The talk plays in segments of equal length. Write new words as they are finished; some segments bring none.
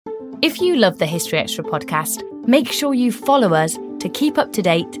If you love the History Extra podcast, make sure you follow us to keep up to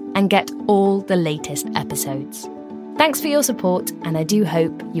date and get all the latest episodes. Thanks for your support, and I do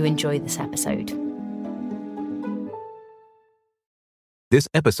hope you enjoy this episode. This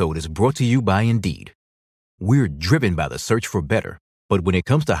episode is brought to you by Indeed. We're driven by the search for better, but when it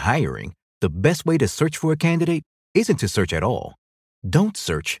comes to hiring, the best way to search for a candidate isn't to search at all. Don't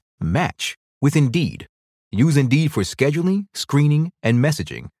search, match with Indeed. Use Indeed for scheduling, screening, and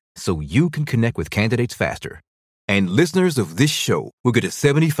messaging so you can connect with candidates faster. And listeners of this show will get a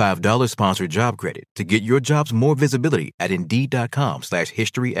 $75 sponsored job credit to get your jobs more visibility at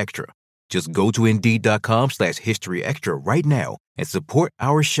Indeed.com/historyextra. Just go to Indeed.com/historyextra right now and support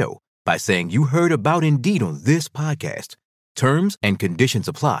our show by saying you heard about Indeed on this podcast. Terms and conditions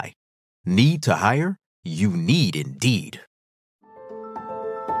apply. Need to hire? You need Indeed.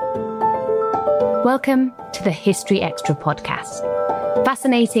 Welcome to the History Extra podcast.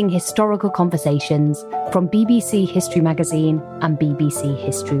 Fascinating historical conversations from BBC History Magazine and BBC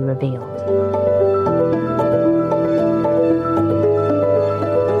History Revealed.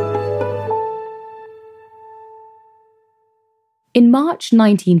 In March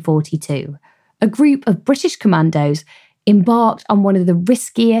 1942, a group of British commandos embarked on one of the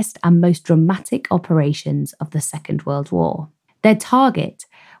riskiest and most dramatic operations of the Second World War. Their target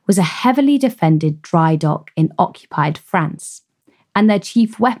was a heavily defended dry dock in occupied France, and their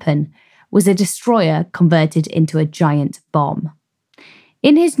chief weapon was a destroyer converted into a giant bomb.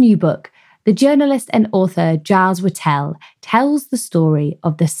 In his new book, the journalist and author Gilles Whittell tells the story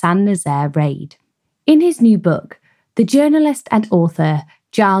of the Saint-Nazaire raid. In his new book, the journalist and author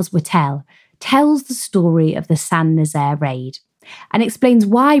Gilles Whittell tells the story of the Saint-Nazaire raid and explains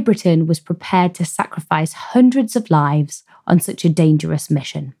why Britain was prepared to sacrifice hundreds of lives on such a dangerous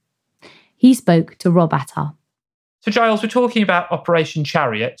mission. He spoke to Rob Attar. So, Giles, we're talking about Operation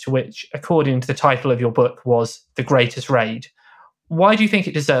Chariot, which, according to the title of your book, was the greatest raid. Why do you think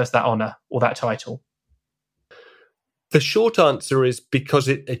it deserves that honour or that title? The short answer is because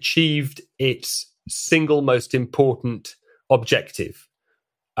it achieved its single most important objective.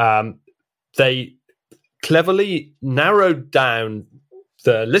 They cleverly narrowed down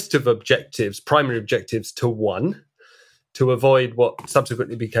the list of objectives, primary objectives, to one, to avoid what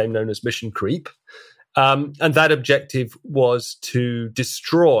subsequently became known as mission creep. And that objective was to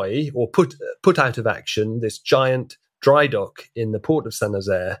destroy or put out of action this giant dry dock in the port of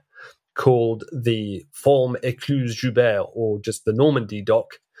Saint-Nazaire called the Forum Écluse Joubert, or just the Normandy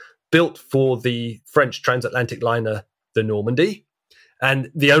dock, built for the French transatlantic liner, the Normandy,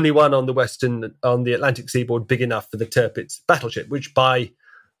 and the only one on the Atlantic seaboard big enough for the Tirpitz battleship, which by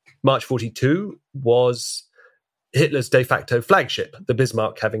March 42 was Hitler's de facto flagship, the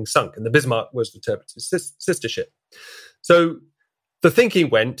Bismarck having sunk. And the Bismarck was the Tirpitz's sister ship. So the thinking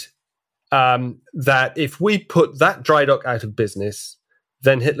went that if we put that dry dock out of business,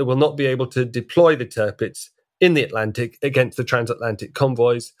 then Hitler will not be able to deploy the Tirpitz in the Atlantic against the transatlantic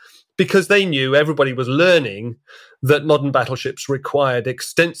convoys, because they knew, everybody was learning, that modern battleships required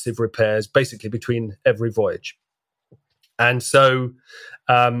extensive repairs basically between every voyage. And so,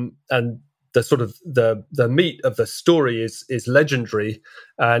 and the sort of the meat of the story is legendary,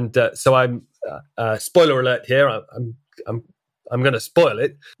 and so I'm spoiler alert here. I'm going to spoil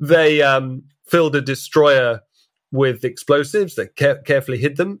it. They filled a destroyer with explosives. They carefully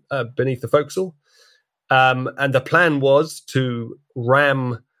hid them beneath the forecastle, and the plan was to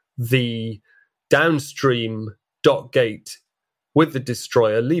ram the downstream dock gate with the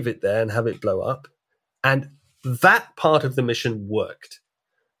destroyer, leave it there, and have it blow up. And that part of the mission worked.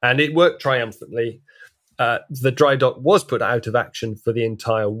 And it worked triumphantly. The dry dock was put out of action for the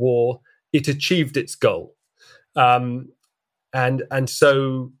entire war. It achieved its goal. And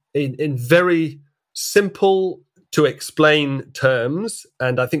so in very simple to explain terms,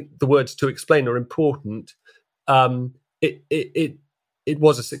 and I think the words to explain are important, it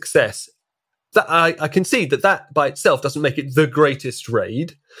was a success. That I concede that by itself doesn't make it the greatest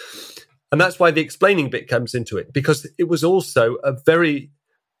raid. And that's why the explaining bit comes into it, because it was also a very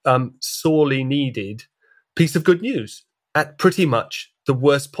sorely needed piece of good news at pretty much the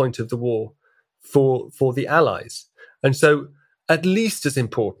worst point of the war for the Allies. And so at least as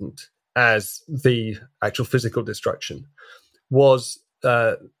important as the actual physical destruction was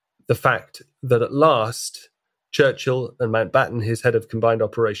the fact that at last Churchill and Mountbatten, his head of combined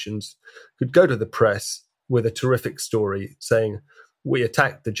operations, could go to the press with a terrific story saying, we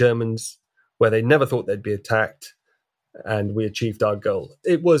attacked the Germans where they never thought they'd be attacked, and we achieved our goal.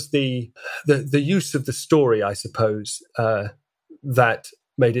 It was the use of the story, I suppose, that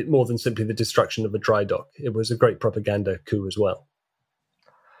made it more than simply the destruction of a dry dock. It was a great propaganda coup as well.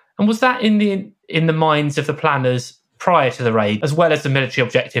 And was that in the minds of the planners prior to the raid, as well as the military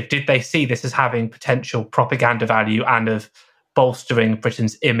objective? Did they see this as having potential propaganda value and of bolstering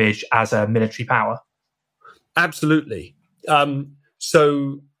Britain's image as a military power? Absolutely. There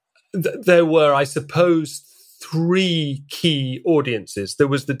were, I suppose, three key audiences. There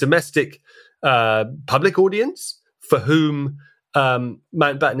was the domestic public audience, for whom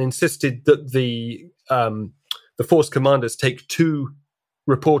Mountbatten insisted that the force commanders take two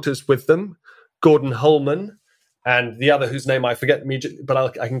reporters with them, Gordon Holman and the other whose name I forget immediately, but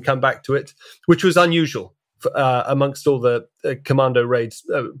I can come back to it, which was unusual amongst all the commando raids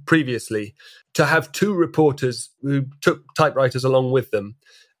previously, to have two reporters who took typewriters along with them,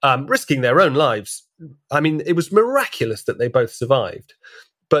 risking their own lives. I mean, it was miraculous that they both survived,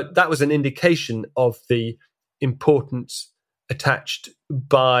 but that was an indication of the importance attached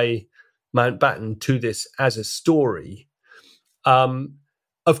by Mountbatten to this as a story.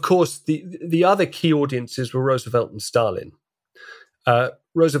 Of course, the other key audiences were Roosevelt and Stalin.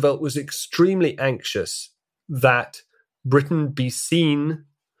 Roosevelt was extremely anxious that Britain be seen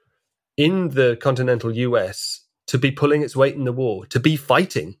in the continental US to be pulling its weight in the war, to be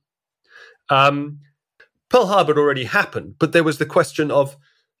fighting. Pearl Harbor had already happened, but there was the question of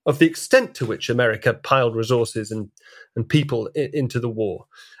the extent to which America piled resources and people into the war.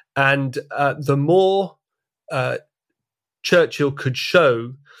 And the more Churchill could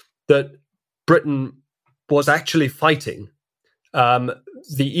show that Britain was actually fighting, the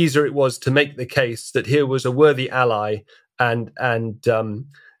easier it was to make the case that here was a worthy ally and the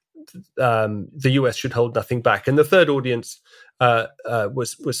US should hold nothing back. And the third audience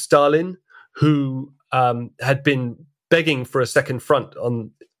was Stalin, who had been begging for a second front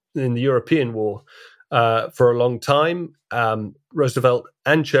in the European war for a long time. Roosevelt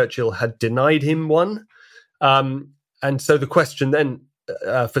and Churchill had denied him one. And so the question then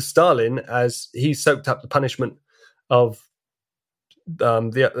for Stalin, as he soaked up the punishment of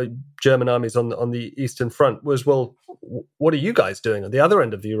the German armies on the Eastern Front, was, well, what are you guys doing at the other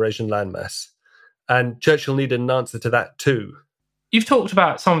end of the Eurasian landmass? And Churchill needed an answer to that too. You've talked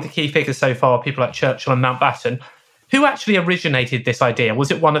about some of the key figures so far, people like Churchill and Mountbatten. Who actually originated this idea? Was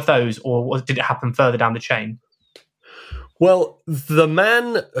it one of those, or did it happen further down the chain? Well, the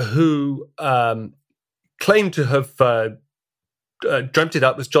man who claimed to have dreamt it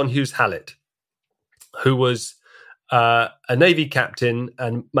up was John Hughes Hallett, who was a Navy captain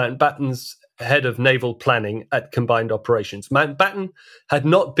and Mountbatten's head of naval planning at Combined Operations. Mountbatten had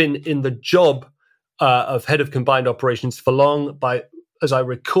not been in the job of head of Combined Operations for long. As I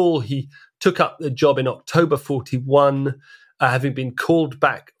recall, he took up the job in October 41, having been called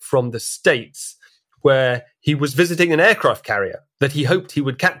back from the States, where he was visiting an aircraft carrier that he hoped he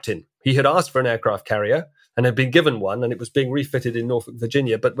would captain. He had asked for an aircraft carrier and had been given one, and it was being refitted in Norfolk,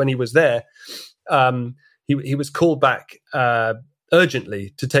 Virginia. But when he was there, he was called back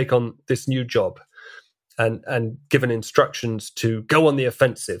urgently to take on this new job and given instructions to go on the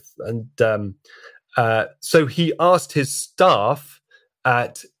offensive. And so he asked his staff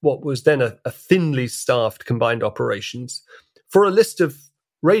at what was then a thinly staffed Combined Operations for a list of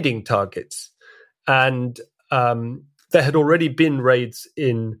raiding targets. And there had already been raids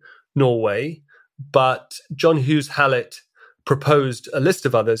in Norway, but John Hughes Hallett proposed a list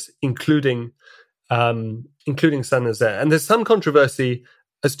of others, including Saint-Nazaire. And there's some controversy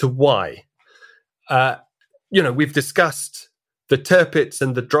as to why. We've discussed the Tirpitz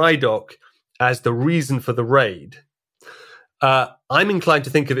and the dry dock as the reason for the raid. I'm inclined to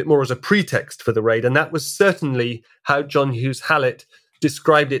think of it more as a pretext for the raid, and that was certainly how John Hughes Hallett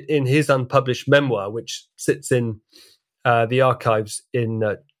described it in his unpublished memoir, which sits in the archives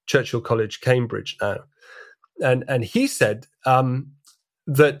in Churchill College, Cambridge now. And he said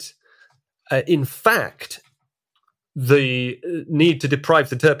that, in fact, the need to deprive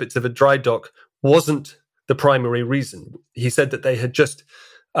the Tirpitz of a dry dock wasn't the primary reason. He said that they had just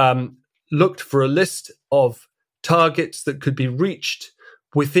looked for a list of targets that could be reached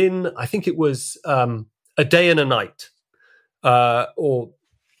within, I think it was a day and a night, or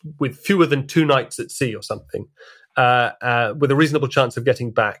with fewer than 2 nights at sea or something, with a reasonable chance of getting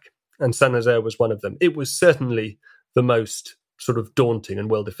back. And Saint-Nazaire was one of them. It was certainly the most sort of daunting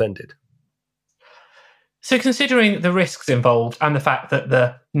and well defended. So considering the risks involved and the fact that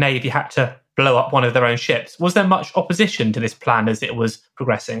the Navy had to blow up one of their own ships, was there much opposition to this plan as it was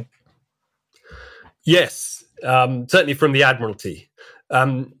progressing? Yes, certainly from the Admiralty.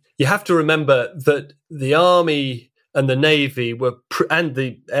 You have to remember that the Army and the Navy and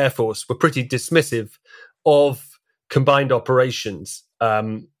the Air Force were pretty dismissive of Combined Operations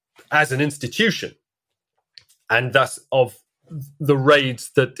as an institution, and thus of the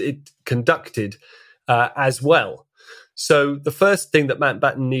raids that it conducted as well. So the first thing that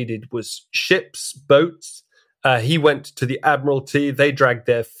Mountbatten needed was ships, boats. He went to the Admiralty. They dragged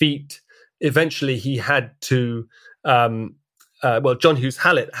their feet. Eventually, he had to, John Hughes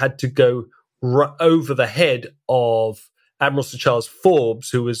Hallett had to go over the head of Admiral Sir Charles Forbes,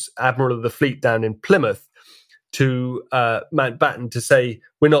 who was Admiral of the Fleet down in Plymouth, to Mountbatten to say,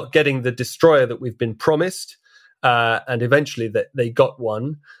 we're not getting the destroyer that we've been promised. And eventually they got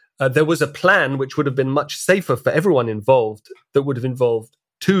one. There was a plan which would have been much safer for everyone involved, that would have involved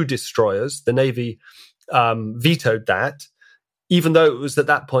 2 destroyers. The Navy vetoed that, even though it was at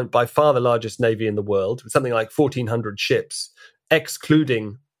that point by far the largest navy in the world, with something like 1,400 ships,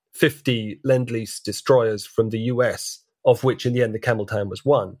 excluding 50 Lend-Lease destroyers from the US, of which in the end the Campbelltown was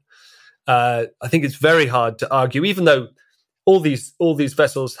one. I think it's very hard to argue, even though all these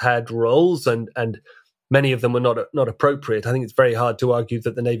vessels had roles and many of them were not appropriate. I think it's very hard to argue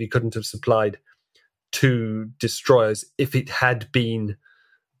that the Navy couldn't have supplied 2 destroyers if it had been,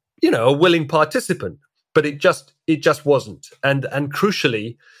 a willing participant. But it just wasn't. And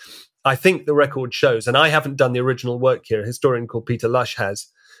crucially, I think the record shows, and I haven't done the original work here, a historian called Peter Lush has,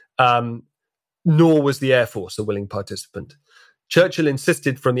 nor was the Air Force a willing participant. Churchill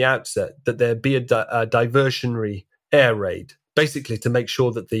insisted from the outset that there be a diversionary air raid, basically to make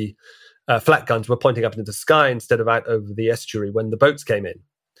sure that the flak guns were pointing up into the sky instead of out over the estuary when the boats came in.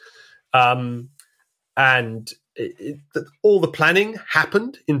 And all the planning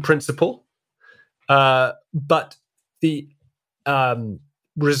happened in principle, but the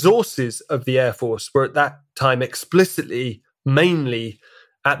resources of the Air Force were at that time explicitly mainly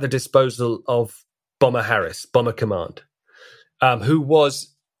at the disposal of Bomber Harris, Bomber Command, who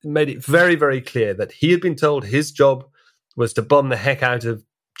made it very, very clear that he had been told his job was to bomb the heck out of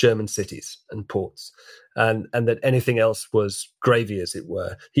German cities and ports, and that anything else was gravy, as it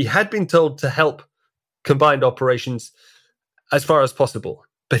were. He had been told to help combined operations as far as possible,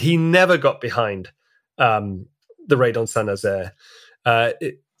 but he never got behind the raid on Saint-Nazaire.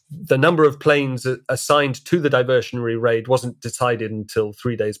 The number of planes assigned to the diversionary raid wasn't decided until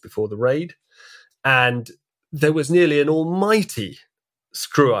 3 days before the raid, and there was nearly an almighty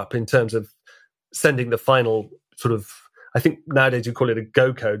screw-up in terms of sending the final sort of, I think nowadays you call it a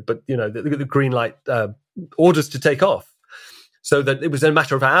go code, but the green light orders to take off. So that it was a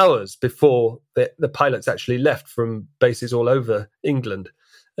matter of hours before the pilots actually left from bases all over England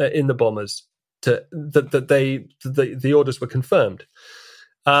in the bombers that the orders were confirmed.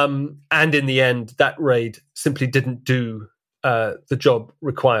 And in the end, that raid simply didn't do the job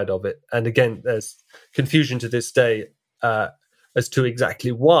required of it. And again, there's confusion to this day as to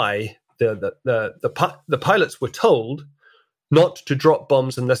exactly why the pilots were told not to drop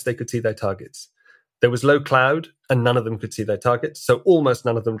bombs unless they could see their targets. There was low cloud and none of them could see their targets, so almost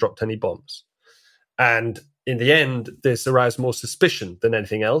none of them dropped any bombs. And in the end, this aroused more suspicion than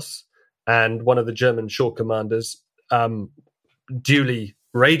anything else. And one of the German shore commanders duly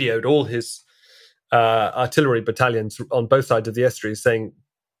radioed all his artillery battalions on both sides of the estuary saying,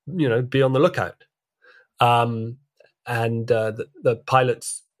 be on the lookout. And the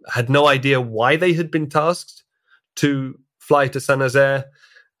pilots had no idea why they had been tasked to fly to Saint-Nazaire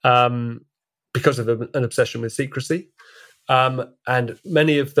because of an obsession with secrecy. And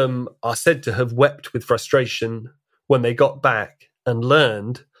many of them are said to have wept with frustration when they got back and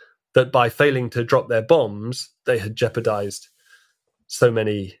learned that by failing to drop their bombs, they had jeopardized so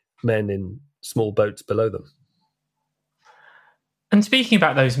many men in small boats below them. And speaking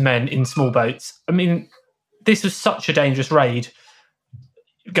about those men in small boats, I mean, this was such a dangerous raid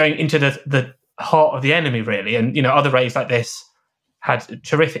going into the heart of the enemy, really. And, other raids like this had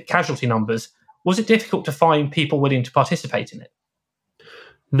terrific casualty numbers. Was it difficult to find people willing to participate in it?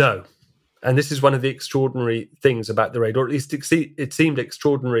 No. And this is one of the extraordinary things about the raid, or at least it seemed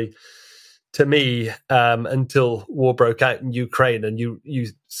extraordinary to me until war broke out in Ukraine, and you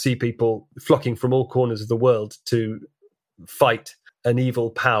see people flocking from all corners of the world to fight an evil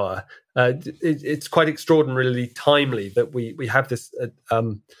power. It's quite extraordinarily timely that we have this.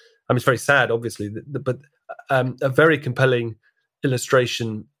 It's very sad, obviously, but a very compelling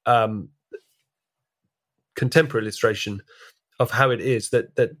illustration, contemporary illustration of how it is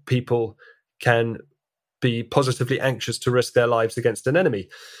that people can be positively anxious to risk their lives against an enemy.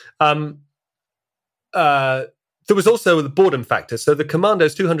 There was also the boredom factor. So the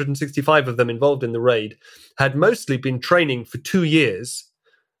commandos, 265 of them involved in the raid, had mostly been training for 2 years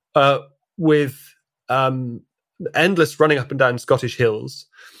with endless running up and down Scottish hills,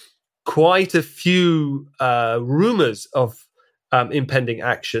 quite a few rumours of impending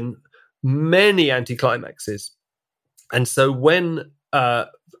action, many anticlimaxes. And so when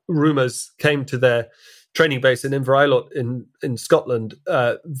rumours came to their training base in Inverloch in Scotland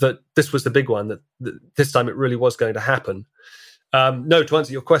that this was the big one, that this time it really was going to happen. No, to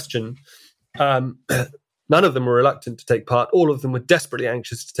answer your question, none of them were reluctant to take part. All of them were desperately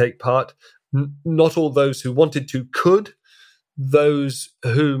anxious to take part. Not all those who wanted to could. Those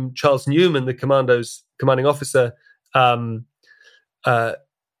whom Charles Newman, the commando's commanding officer, didn't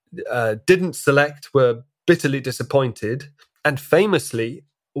select were bitterly disappointed. And famously,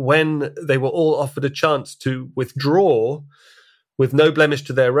 when they were all offered a chance to withdraw with no blemish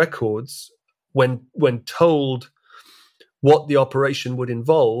to their records, when told what the operation would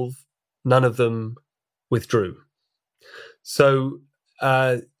involve, none of them withdrew. So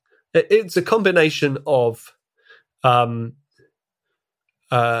it's a combination of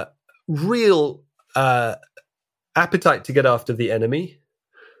real appetite to get after the enemy,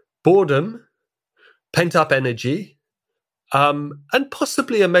 boredom, pent-up energy, and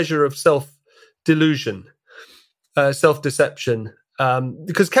possibly a measure of self-delusion, self-deception,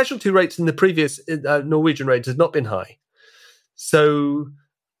 because casualty rates in the previous Norwegian raids had not been high. So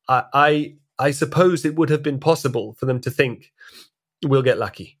I suppose it would have been possible for them to think, we'll get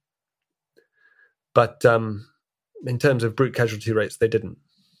lucky. But in terms of brute casualty rates, they didn't.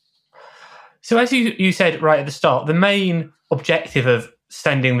 So as you said right at the start, the main objective of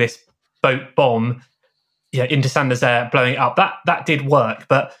sending this boat bomb into Saint-Nazaire, blowing it up, that did work.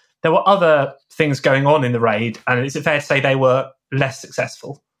 But there were other things going on in the raid, and is it fair to say they were less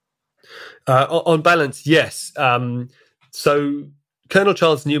successful? On balance, yes. So Colonel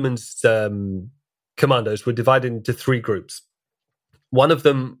Charles Newman's commandos were divided into three groups. One of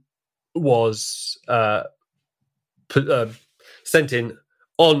them was sent in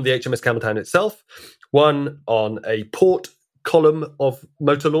on the HMS Campbelltown itself, one on a port column of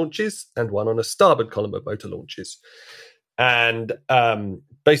motor launches and one on a starboard column of motor launches. And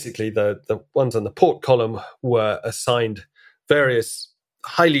basically the ones on the port column were assigned various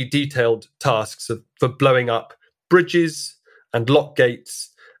highly detailed tasks for blowing up bridges and lock gates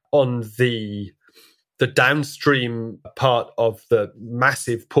on the downstream part of the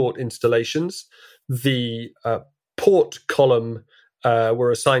massive port installations. The port column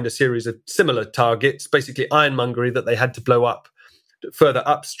were assigned a series of similar targets, basically ironmongery that they had to blow up further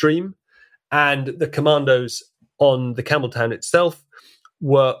upstream. And the commandos on the Campbelltown itself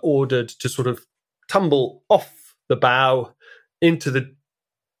were ordered to sort of tumble off the bow into the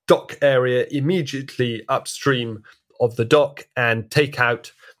dock area immediately upstream of the dock and take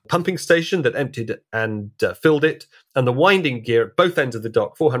out pumping station that emptied and filled it, and the winding gear at both ends of the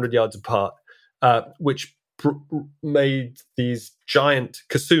dock, 400 yards apart, which made these giant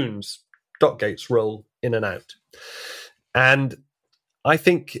caissoons, dock gates, roll in and out. And I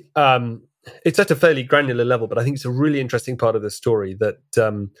think it's at a fairly granular level, but I think it's a really interesting part of the story that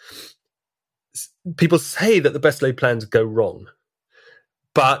people say that the best laid plans go wrong,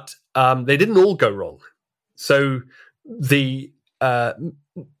 but they didn't all go wrong. So the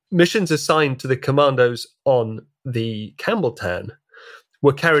missions assigned to the commandos on the Campbelltown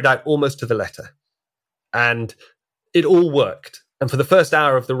were carried out almost to the letter. And it all worked. And for the first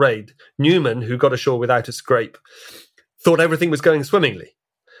hour of the raid, Newman, who got ashore without a scrape, thought everything was going swimmingly.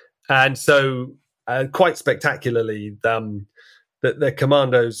 And so, quite spectacularly, the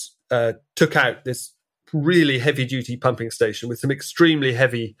commandos took out this really heavy-duty pumping station with some extremely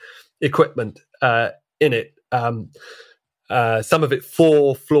heavy equipment in it. Some of it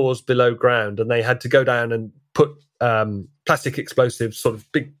 4 floors below ground, and they had to go down and put plastic explosives, sort of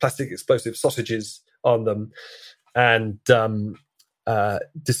big plastic explosive sausages on them. And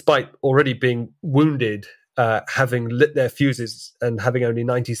despite already being wounded, having lit their fuses and having only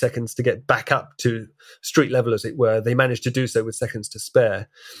 90 seconds to get back up to street level, as it were, they managed to do so with seconds to spare.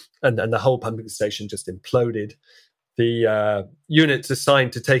 And the whole pumping station just imploded. The units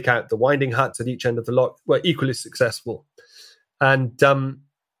assigned to take out the winding huts at each end of the lock were equally successful. And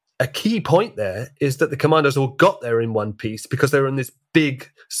a key point there is that the commandos all got there in one piece because they were in this big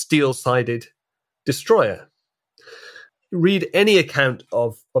steel-sided destroyer. Read any account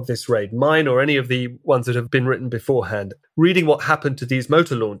of this raid, mine or any of the ones that have been written beforehand. Reading what happened to these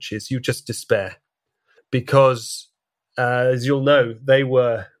motor launches, you just despair. Because, as you'll know, they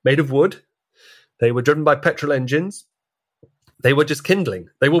were made of wood. They were driven by petrol engines. They were just kindling.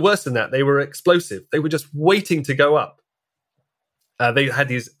 They were worse than that. They were explosive. They were just waiting to go up. They had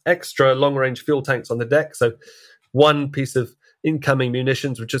these extra long-range fuel tanks on the deck, so one piece of incoming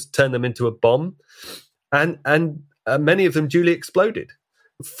munitions would just turn them into a bomb. And many of them duly exploded.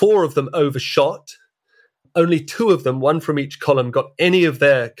 4 of them overshot. Only 2 of them, one from each column, got any of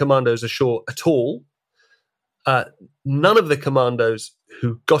their commandos ashore at all. none of the commandos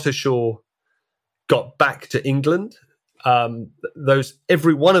who got ashore got back to England.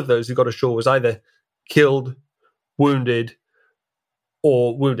 Every one of those who got ashore was either killed, wounded,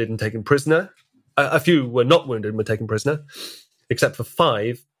 or wounded and taken prisoner. A few were not wounded and were taken prisoner, except for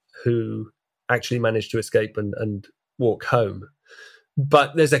 5 who actually managed to escape and walk home.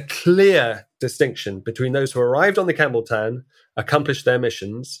 But there's a clear distinction between those who arrived on the Campbelltown, accomplished their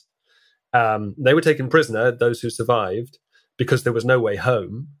missions. They were taken prisoner, those who survived, because there was no way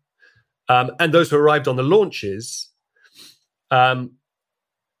home. And those who arrived on the launches,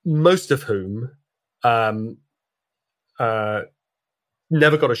 most of whom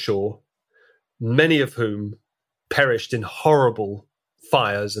never got ashore, many of whom perished in horrible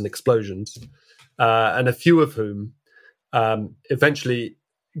fires and explosions, and a few of whom eventually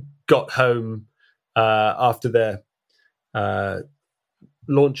got home after their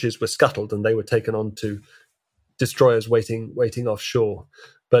launches were scuttled and they were taken on to destroyers waiting offshore.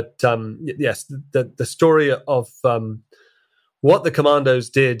 But yes, the story of what the commandos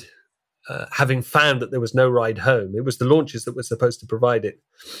did, having found that there was no ride home, it was the launches that were supposed to provide it,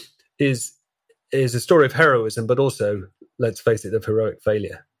 is a story of heroism, but also, let's face it, of heroic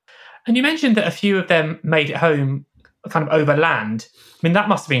failure. And you mentioned that a few of them made it home kind of over land. I mean, that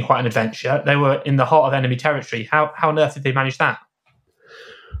must have been quite an adventure. They were in the heart of enemy territory. How on earth did they manage that?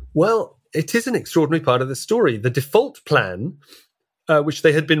 Well, it is an extraordinary part of the story. The default plan, which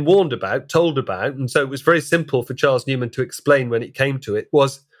they had been warned about, told about, and so it was very simple for Charles Newman to explain when it came to it,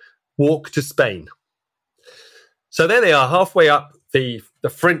 was walk to Spain. So there they are, halfway up the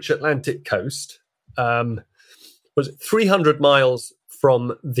French Atlantic coast. Was it 300 miles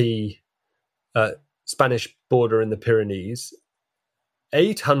from the Spanish border in the Pyrenees,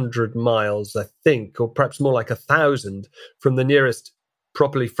 800 miles, I think, or perhaps more like 1,000 from the nearest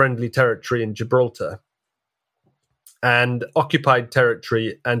properly friendly territory in Gibraltar, and occupied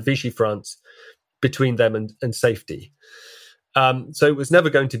territory and Vichy France between them and safety. So it was never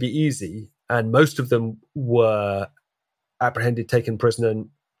going to be easy, and most of them were apprehended, taken prisoner, and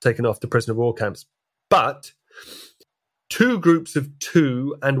taken off to prisoner of war camps. But 2 groups of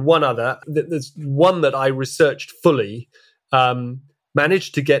 2 and one other, there's one that I researched fully,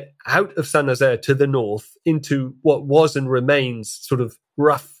 managed to get out of Saint-Nazaire to the north into what was and remains sort of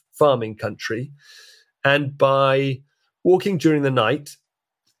rough farming country. And by walking during the night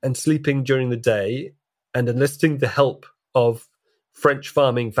and sleeping during the day and enlisting the help of French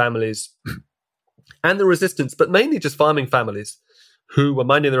farming families and the resistance, but mainly just farming families who were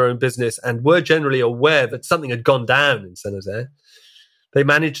minding their own business and were generally aware that something had gone down in Saint-Nazaire, they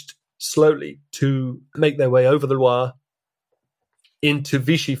managed slowly to make their way over the Loire into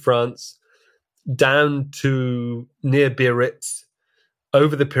Vichy France, down to near Biarritz,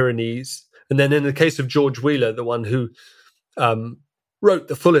 over the Pyrenees. And then in the case of George Wheeler, the one who wrote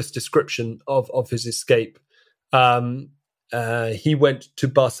the fullest description of his escape, he went to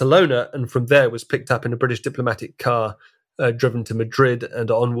Barcelona and from there was picked up in a British diplomatic car, driven to Madrid and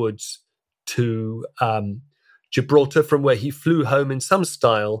onwards to Gibraltar, from where he flew home in some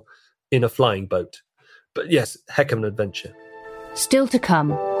style in a flying boat. But yes, heck of an adventure. Still to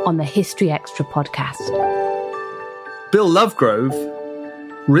come on the History Extra podcast. Bill Lovegrove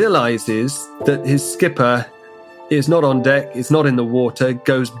realises that his skipper is not on deck, is not in the water,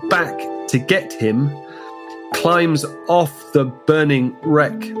 goes back to get him, climbs off the burning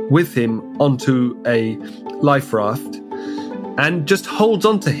wreck with him onto a life raft, and just holds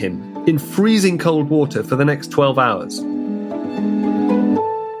on to him in freezing cold water for the next 12 hours.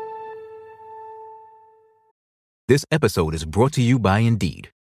 This episode is brought to you by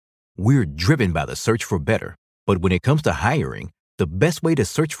Indeed. We're driven by the search for better, but when it comes to hiring, the best way to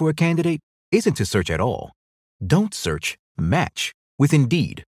search for a candidate isn't to search at all. Don't search, match with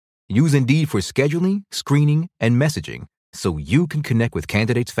Indeed. Use Indeed for scheduling, screening, and messaging so you can connect with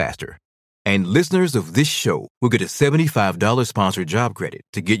candidates faster. And listeners of this show will get a $75 sponsored job credit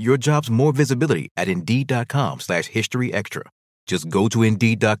to get your jobs more visibility at Indeed.com/History Extra. Just go to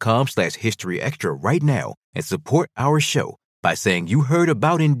Indeed.com/History Extra right now and support our show by saying you heard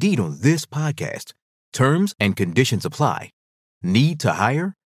about Indeed on this podcast. Terms and conditions apply. Need to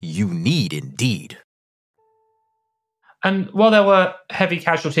hire? You need Indeed. And while there were heavy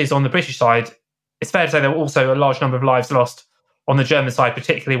casualties on the British side, it's fair to say there were also a large number of lives lost on the German side,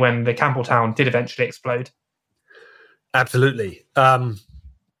 particularly when the Campbelltown did eventually explode. Absolutely. I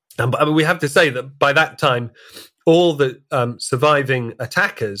mean, we have to say that by that time, all the surviving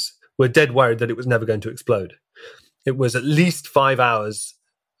attackers were dead worried that it was never going to explode. It was at least 5 hours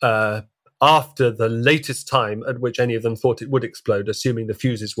after the latest time at which any of them thought it would explode, assuming the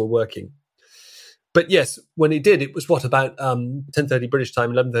fuses were working. But yes, when it did, it was about 10:30 British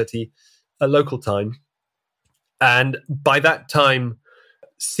time, 11:30 local time. And by that time,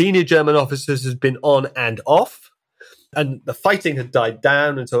 senior German officers had been on and off, and the fighting had died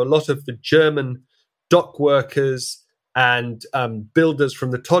down. And so a lot of the German dock workers and builders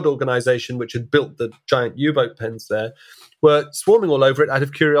from the Todd organization, which had built the giant U-boat pens there, were swarming all over it out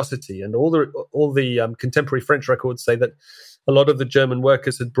of curiosity. And all the contemporary French records say that a lot of the German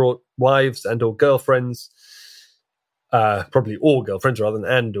workers had brought wives and or girlfriends, probably all girlfriends rather than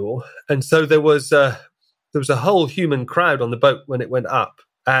and/or. And so there was a whole human crowd on the boat when it went up.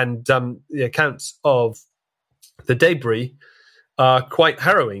 And the accounts of the debris are quite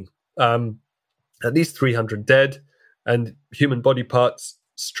harrowing. At least 300 dead and human body parts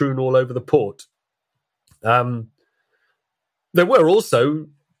strewn all over the port. There were also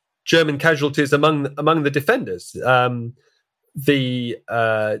German casualties among the defenders. The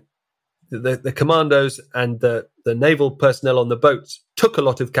commandos and the naval personnel on the boats took a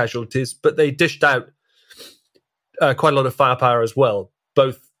lot of casualties, but they dished out quite a lot of firepower as well,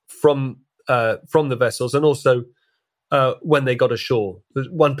 both from the vessels and also when they got ashore. There's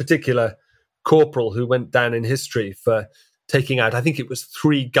one particular corporal who went down in history for taking out, I think it was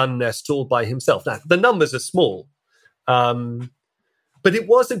 3 gun nests all by himself. Now, the numbers are small, but it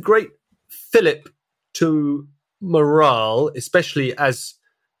was a great fillip to morale, especially as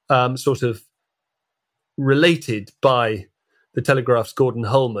sort of related by the Telegraph's Gordon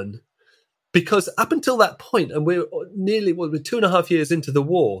Holman, because up until that point, and we're 2.5 years into the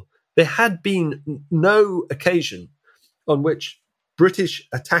war, there had been no occasion on which British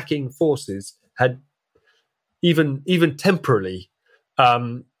attacking forces had even temporarily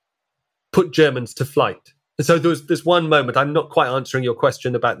put Germans to flight. And so there's one moment, I'm not quite answering your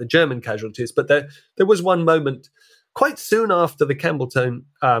question about the German casualties, but there was one moment quite soon after the Campbelltown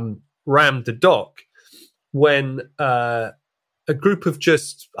rammed the dock when a group of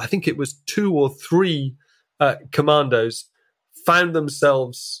I think it was 2 or 3 commandos found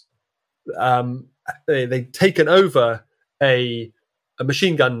themselves, they'd taken over a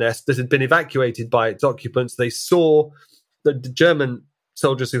machine gun nest that had been evacuated by its occupants. They saw the German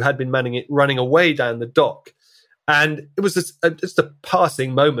soldiers who had been manning it running away down the dock. And it was just a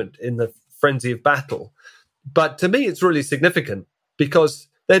passing moment in the frenzy of battle. But to me, it's really significant because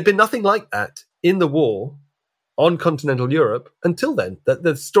there had been nothing like that in the war on continental Europe until then.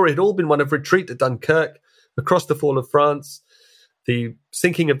 The story had all been one of retreat at Dunkirk, across the fall of France, the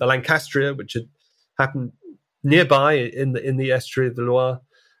sinking of the Lancastria, which had happened nearby in the estuary of the Loire,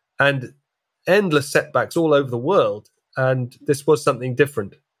 and endless setbacks all over the world. And this was something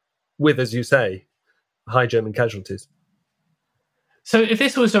different with, as you say, high German casualties. So if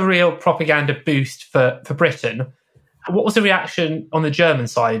this was a real propaganda boost for Britain, what was the reaction on the German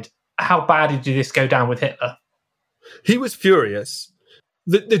side? How badly did this go down with Hitler? He was furious.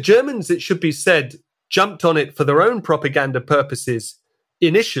 The Germans, it should be said, jumped on it for their own propaganda purposes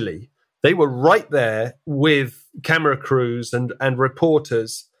initially. They were right there with camera crews and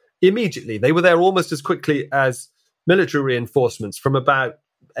reporters immediately. They were there almost as quickly as military reinforcements from about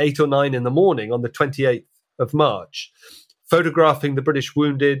 8 or 9 in the morning on the 28th of March, photographing the British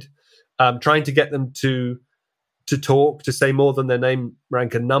wounded, trying to get them to talk, to say more than their name,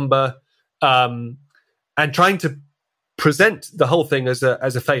 rank, and number, and trying to present the whole thing as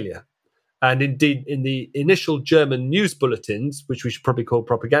a failure. And indeed, in the initial German news bulletins, which we should probably call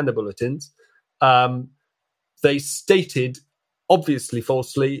propaganda bulletins, they stated, obviously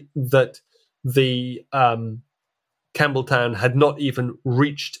falsely, that the Campbelltown had not even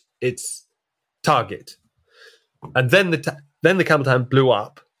reached its target. And then the Campbelltown blew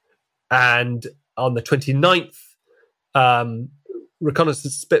up. And on the 29th,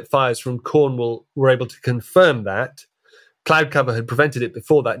 reconnaissance Spitfires from Cornwall were able to confirm that. Cloud cover had prevented it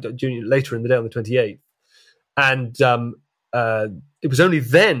before that, later in the day on the 28th. And it was only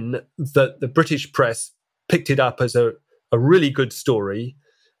then that the British press picked it up as a really good story.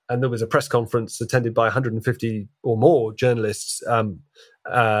 And there was a press conference attended by 150 or more journalists and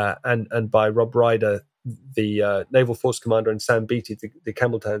by Rob Ryder, the Naval Force Commander, and Sam Beattie, the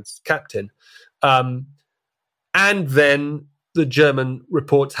Campbelltown's captain. And then the German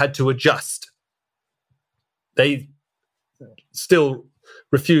reports had to adjust. They still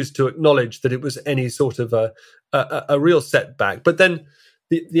refused to acknowledge that it was any sort of a real setback. But then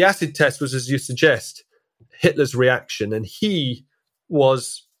the acid test was, as you suggest, Hitler's reaction. And he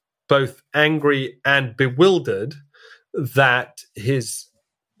was both angry and bewildered that his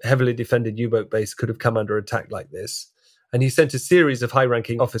heavily defended U-boat base could have come under attack like this. And he sent a series of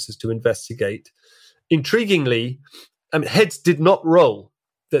high-ranking officers to investigate. Intriguingly, heads did not roll.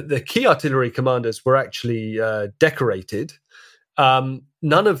 the key artillery commanders were actually decorated. None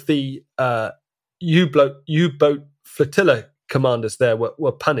of the U-boat flotilla commanders there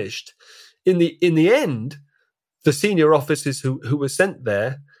were punished. In the end, the senior officers who were sent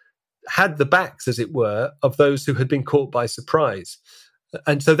there had the backs, as it were, of those who had been caught by surprise.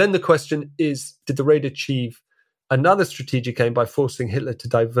 And so then the question is, did the raid achieve another strategic aim by forcing Hitler to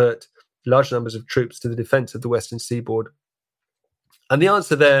divert large numbers of troops to the defense of the Western seaboard? And the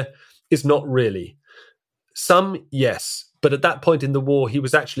answer there is not really. Some, yes. But at that point in the war, he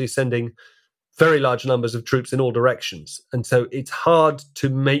was actually sending very large numbers of troops in all directions. And so it's hard to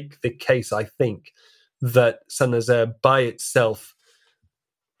make the case, I think, that Saint-Nazaire by itself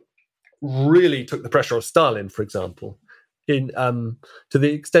really took the pressure off Stalin, for example. To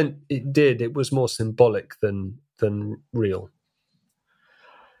the extent it did, it was more symbolic than real.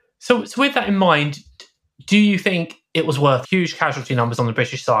 So with that in mind, do you think it was worth huge casualty numbers on the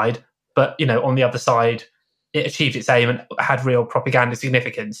British side, but on the other side, it achieved its aim and had real propaganda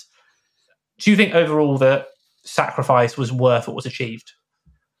significance? Do you think overall the sacrifice was worth what was achieved?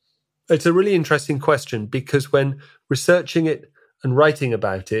 It's a really interesting question, because when researching it and writing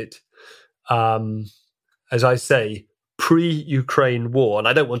about it, as I say, pre-Ukraine war, and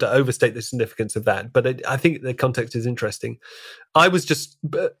I don't want to overstate the significance of that, but I think the context is interesting. I was just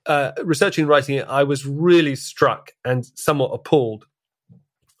researching and writing it, I was really struck and somewhat appalled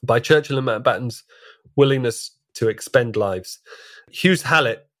by Churchill and Mountbatten's willingness to expend lives. Hughes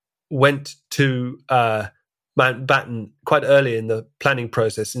Hallett went to Mountbatten quite early in the planning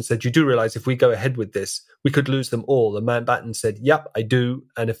process and said, "You do realize if we go ahead with this, we could lose them all." And Mountbatten said, "Yep, I do.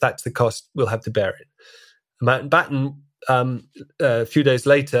 And if that's the cost, we'll have to bear it." Mountbatten, a few days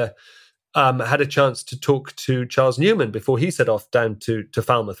later, had a chance to talk to Charles Newman before he set off down to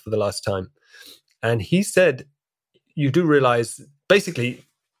Falmouth for the last time. And he said, "You do realize," basically,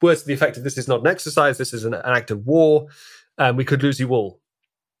 words to the effect of, "This is not an exercise, this is an act of war, and we could lose you all.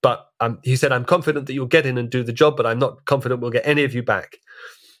 But," he said, "I'm confident that you'll get in and do the job, but I'm not confident we'll get any of you back.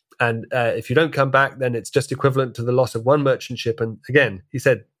 And if you don't come back, then it's just equivalent to the loss of one merchant ship." And again, he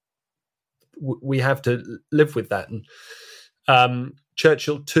said, we have to live with that. And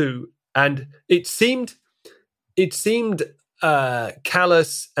Churchill too. And it seemed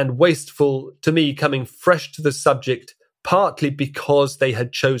callous and wasteful to me, coming fresh to the subject, partly because they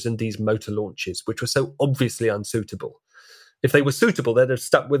had chosen these motor launches, which were so obviously unsuitable. If they were suitable, they'd have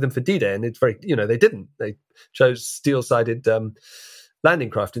stuck with them for D-Day, and it's very, they didn't. They chose steel-sided landing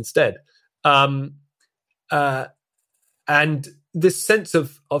craft instead. And this sense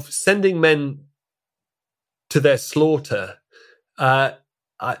of sending men to their slaughter, I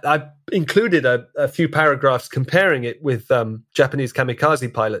included a few paragraphs comparing it with Japanese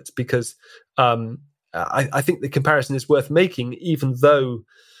kamikaze pilots, because I think the comparison is worth making, even though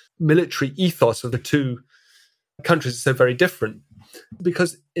military ethos of the two countries is so very different,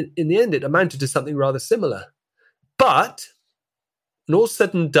 because in the end it amounted to something rather similar. But, and all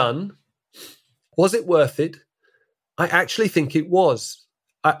said and done, was it worth it? I actually think it was.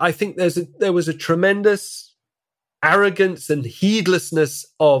 I think there was a tremendous arrogance and heedlessness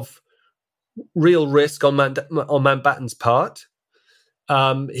of real risk on Mountbatten's part.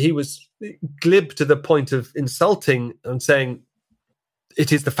 He was glib to the point of insulting and saying,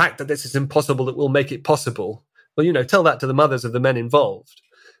 "It is the fact that this is impossible that will make it possible." Well, tell that to the mothers of the men involved.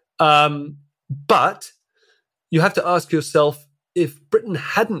 But you have to ask yourself, if Britain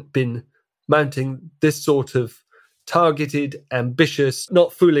hadn't been mounting this sort of targeted, ambitious,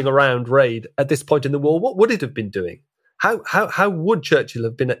 not fooling around raid at this point in the war, what would it have been doing? How would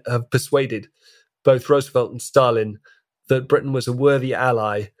Churchill have persuaded both Roosevelt and Stalin that Britain was a worthy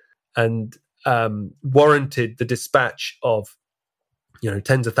ally and warranted the dispatch of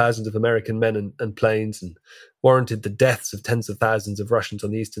tens of thousands of American men and planes, and warranted the deaths of tens of thousands of Russians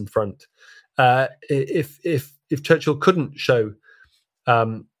on the Eastern Front? If Churchill couldn't show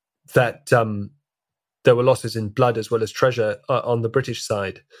that there were losses in blood as well as treasure on the British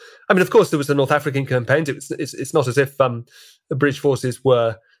side. I mean, of course, there was the North African campaigns. It's not as if the British forces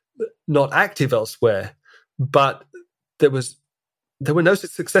were not active elsewhere, but there were no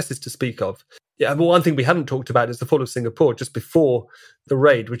successes to speak of. Yeah, but one thing we haven't talked about is the fall of Singapore just before the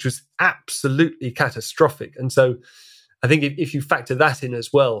raid, which was absolutely catastrophic. And so I think if you factor that in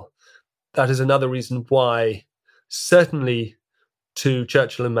as well, that is another reason why, certainly to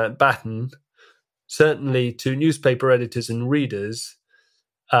Churchill and Mountbatten, certainly to newspaper editors and readers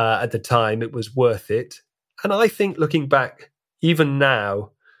at the time, it was worth it. And I think, looking back, even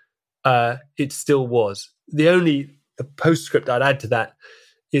now, it still was. The only postscript I'd add to that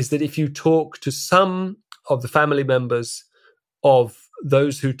is that if you talk to some of the family members of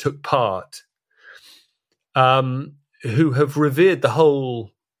those who took part, who have revered the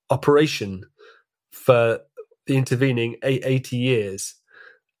whole operation for the intervening 80 years,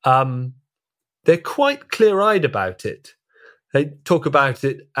 they're quite clear-eyed about it. They talk about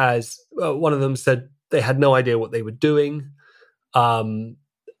it as, one of them said they had no idea what they were doing.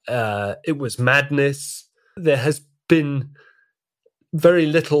 It was madness. There has been very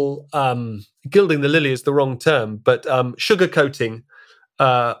little, gilding the lily is the wrong term, but sugarcoating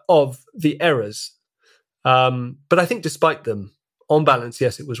of the errors. But I think despite them, on balance,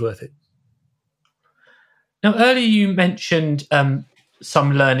 yes, it was worth it. Now, earlier you mentioned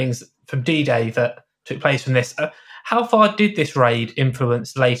some learnings from D-Day that took place from this. How far did this raid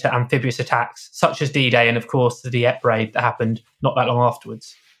influence later amphibious attacks, such as D-Day and, of course, the Dieppe raid that happened not that long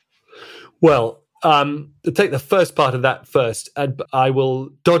afterwards? Well, to take the first part of that first, and I will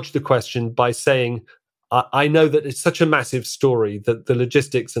dodge the question by saying I know that it's such a massive story that the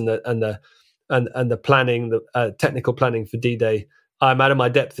logistics and the planning, the technical planning for D-Day, I'm out of my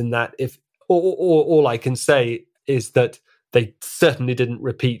depth in that. If all I can say is that they certainly didn't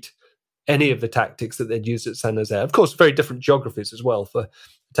repeat any of the tactics that they'd used at Saint-Nazaire. Of course, very different geographies as well for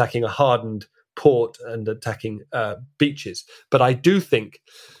attacking a hardened port and attacking beaches. But I do think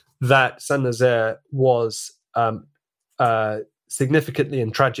that Saint-Nazaire was significantly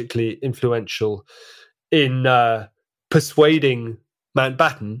and tragically influential in persuading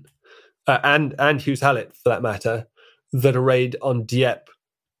Mountbatten and Hughes Hallett, for that matter, that a raid on Dieppe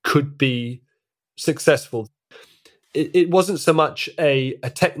could be successful. It wasn't so much a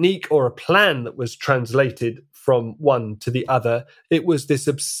technique or a plan that was translated from one to the other. It was this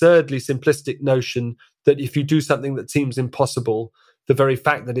absurdly simplistic notion that if you do something that seems impossible, the very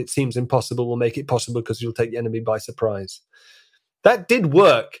fact that it seems impossible will make it possible because you'll take the enemy by surprise. That did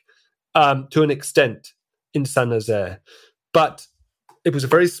work to an extent in Saint-Nazaire, but it was a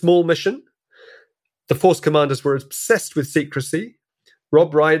very small mission. The force commanders were obsessed with secrecy.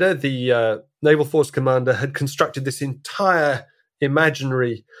 Rob Ryder, the naval force commander, had constructed this entire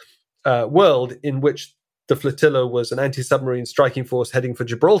imaginary world in which the flotilla was an anti-submarine striking force heading for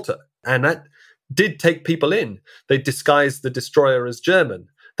Gibraltar. And that did take people in. They disguised the destroyer as German.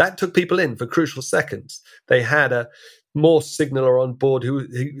 That took people in for crucial seconds. They had a Morse signaller on board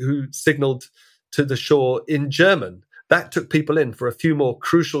who signaled to the shore in German. That took people in for a few more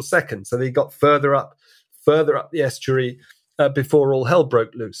crucial seconds. So they got further up the estuary before all hell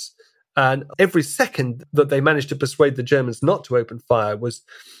broke loose. And every second that they managed to persuade the Germans not to open fire was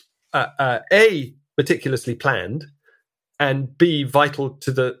A, meticulously planned, and B, vital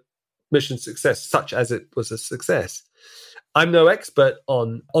to the mission's success, such as it was a success. I'm no expert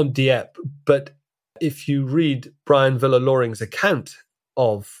on Dieppe, but if you read Brian Villa-Loring's account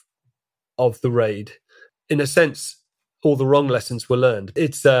of the raid, in a sense, all the wrong lessons were learned.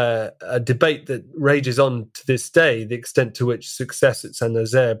 It's a debate that rages on to this day, the extent to which success at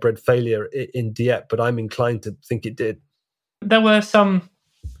Saint-Nazaire bred failure in Dieppe, but I'm inclined to think it did. There were some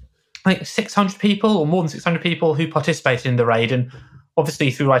 600 people or more than 600 people who participated in the raid, and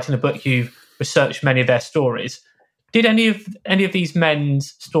obviously through writing the book you've researched many of their stories. Did any of these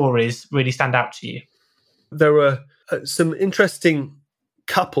men's stories really stand out to you? There were some interesting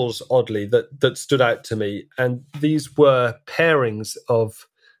couples, oddly, that stood out to me, and these were pairings of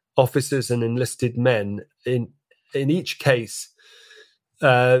officers and enlisted men. In each case,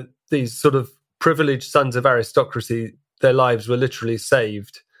 these sort of privileged sons of aristocracy, their lives were literally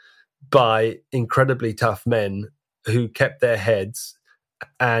saved by incredibly tough men who kept their heads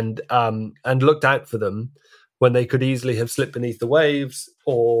and looked out for them when they could easily have slipped beneath the waves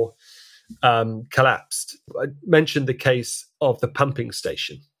or collapsed. I mentioned the case of the pumping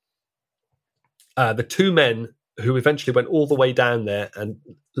station. The two men who eventually went all the way down there and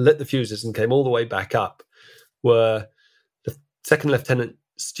lit the fuses and came all the way back up were the Second Lieutenant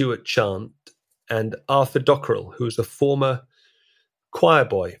Stuart Chant and Arthur Dockrell, who was a former choir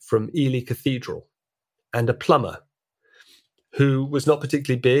boy from Ely Cathedral and a plumber who was not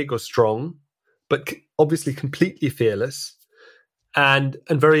particularly big or strong, but obviously completely fearless and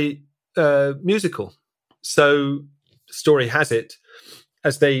very musical. So the story has it,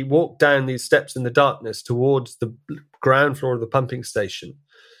 as they walked down these steps in the darkness towards the ground floor of the pumping station,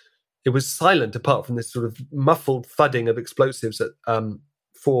 it was silent apart from this sort of muffled thudding of explosives at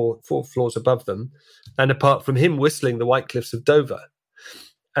four floors above them, and apart from him whistling the White Cliffs of Dover.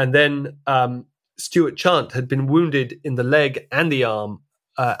 And then Stuart Chant had been wounded in the leg and the arm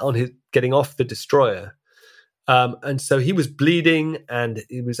on his getting off the destroyer. And so he was bleeding and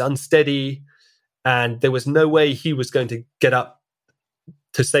he was unsteady, and there was no way he was going to get up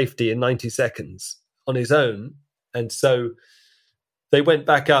to safety in 90 seconds on his own. And so they went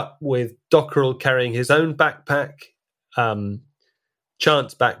back up with Dockrell carrying his own backpack,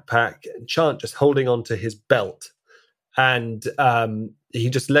 Chant's backpack, and Chant just holding onto his belt. And he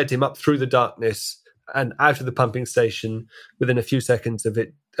just led him up through the darkness and out of the pumping station within a few seconds of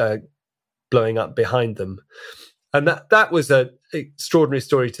it blowing up behind them. And that was an extraordinary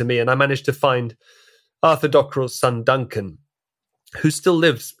story to me. And I managed to find Arthur Dockrell's son, Duncan, who still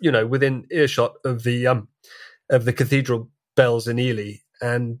lives, within earshot of the cathedral bells in Ely.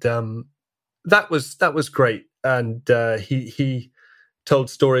 And that was great. And he told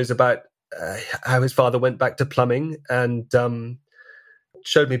stories about how his father went back to plumbing, and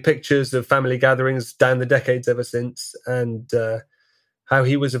showed me pictures of family gatherings down the decades ever since, and how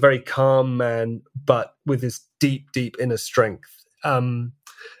he was a very calm man, but with this deep, deep inner strength. And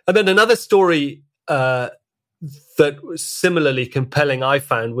then another story that was similarly compelling, I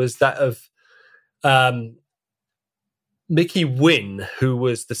found, was that of Mickey Wynne, who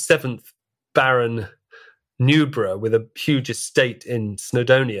was the 7th Baron Newborough with a huge estate in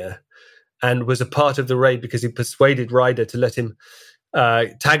Snowdonia, and was a part of the raid because he persuaded Ryder to let him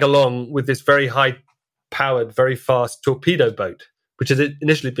tag along with this very high-powered, very fast torpedo boat, which had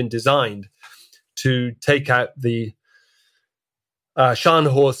initially been designed to take out the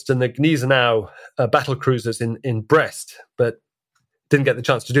Scharnhorst and the Gneisenau battle cruisers in Brest, but didn't get the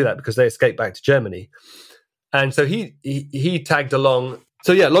chance to do that because they escaped back to Germany. And so he tagged along.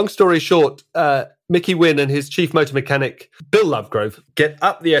 So yeah, long story short, Mickey Wynne and his chief motor mechanic, Bill Lovegrove, get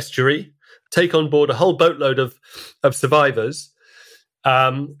up the estuary, take on board a whole boatload of survivors,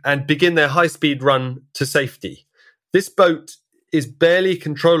 and begin their high-speed run to safety. This boat is barely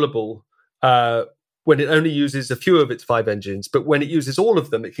controllable when it only uses a few of its 5 engines, but when it uses all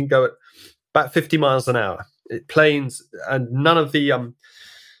of them, it can go at about 50 miles an hour. Planes and none of the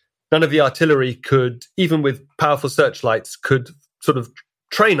artillery could, even with powerful searchlights, could sort of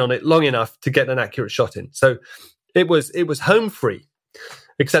train on it long enough to get an accurate shot in. So it was home free,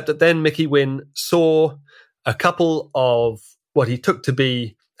 except that then Mickey Wynne saw a couple of what he took to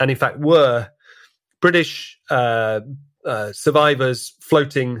be, and in fact were, British survivors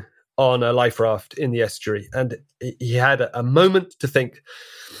floating on a life raft in the estuary. And he had a moment to think,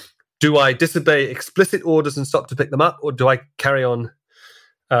 do I disobey explicit orders and stop to pick them up, or do I carry on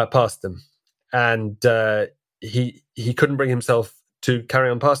past them? And he couldn't bring himself to carry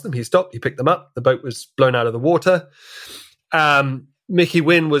on past them. He stopped, he picked them up. The boat was blown out of the water. Mickey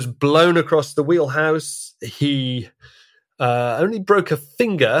Wynne was blown across the wheelhouse. He only broke a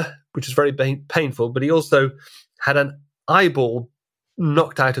finger, which was very painful, but he also had an eyeball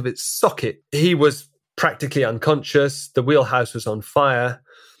knocked out of its socket. He was practically unconscious. The wheelhouse was on fire.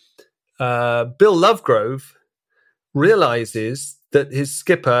 Bill Lovegrove realizes that his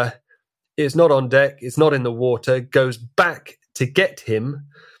skipper is not on deck, is not in the water, goes back to get him,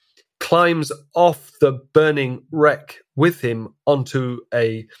 climbs off the burning wreck with him onto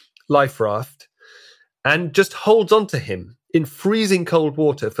a life raft, and just holds on to him in freezing cold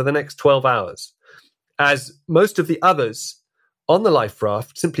water for the next 12 hours, as most of the others on the life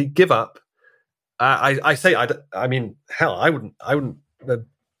raft simply give up. I mean, hell, I wouldn't have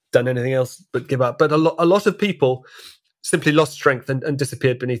done anything else but give up. But a lot of people simply lost strength and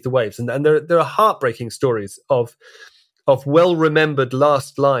disappeared beneath the waves. And there are heartbreaking stories of well-remembered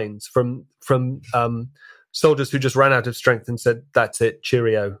last lines from soldiers who just ran out of strength and said, "That's it,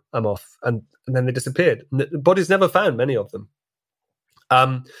 cheerio, I'm off," and then they disappeared. And the bodies never found, many of them.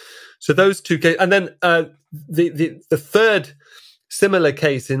 So those two cases, and then the third similar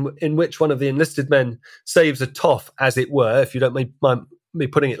case in which one of the enlisted men saves a toff, as it were, if you don't mind me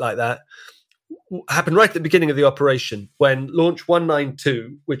putting it like that, happened right at the beginning of the operation when launch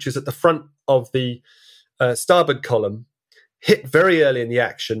 192, which is at the front of the starboard column, hit very early in the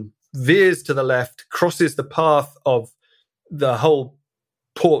action, veers to the left, crosses the path of the whole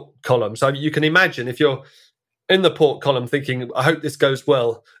port column. So you can imagine if you're in the port column thinking, I hope this goes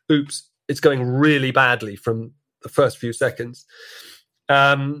well, oops, it's going really badly from the first few seconds.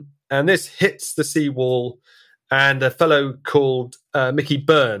 And this hits the seawall, and a fellow called Mickey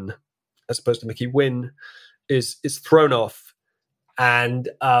Byrne, as opposed to Mickey Wynne, is thrown off, and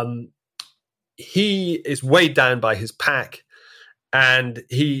he is weighed down by his pack, and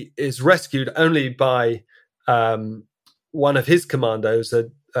he is rescued only by one of his commandos,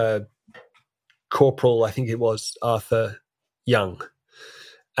 a corporal, I think it was Arthur Young.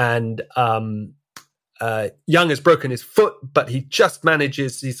 And Young has broken his foot, but he just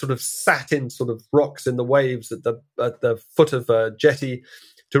manages, he's sort of sat in sort of rocks in the waves at the foot of a jetty,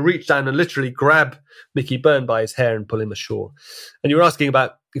 to reach down and literally grab Mickey Byrne by his hair and pull him ashore. And you were asking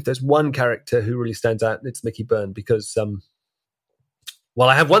about if there's one character who really stands out, it's Mickey Byrne, because Well,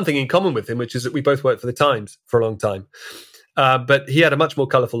 I have one thing in common with him, which is that we both worked for the Times for a long time. But he had a much more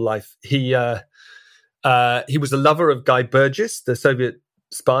colourful life. He was a lover of Guy Burgess, the Soviet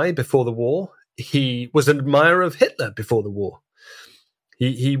spy before the war. He was an admirer of Hitler before the war.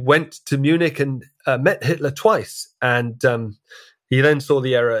 He went to Munich and met Hitler twice. And he then saw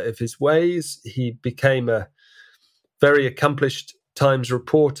the error of his ways. He became a very accomplished Times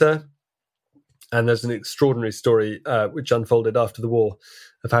reporter. And there's an extraordinary story which unfolded after the war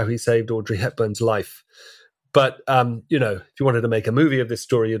of how he saved Audrey Hepburn's life. But, if you wanted to make a movie of this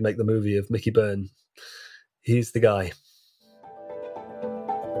story, you'd make the movie of Mickey Byrne. He's the guy.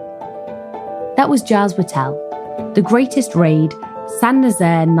 That was Jazz Wattel. The Greatest Raid,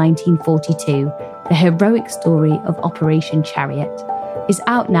 Saint-Nazaire 1942, the heroic story of Operation Chariot, is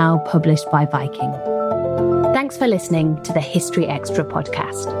out now, published by Viking. Thanks for listening to the History Extra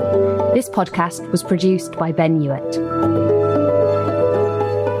podcast. This podcast was produced by Ben Hewitt.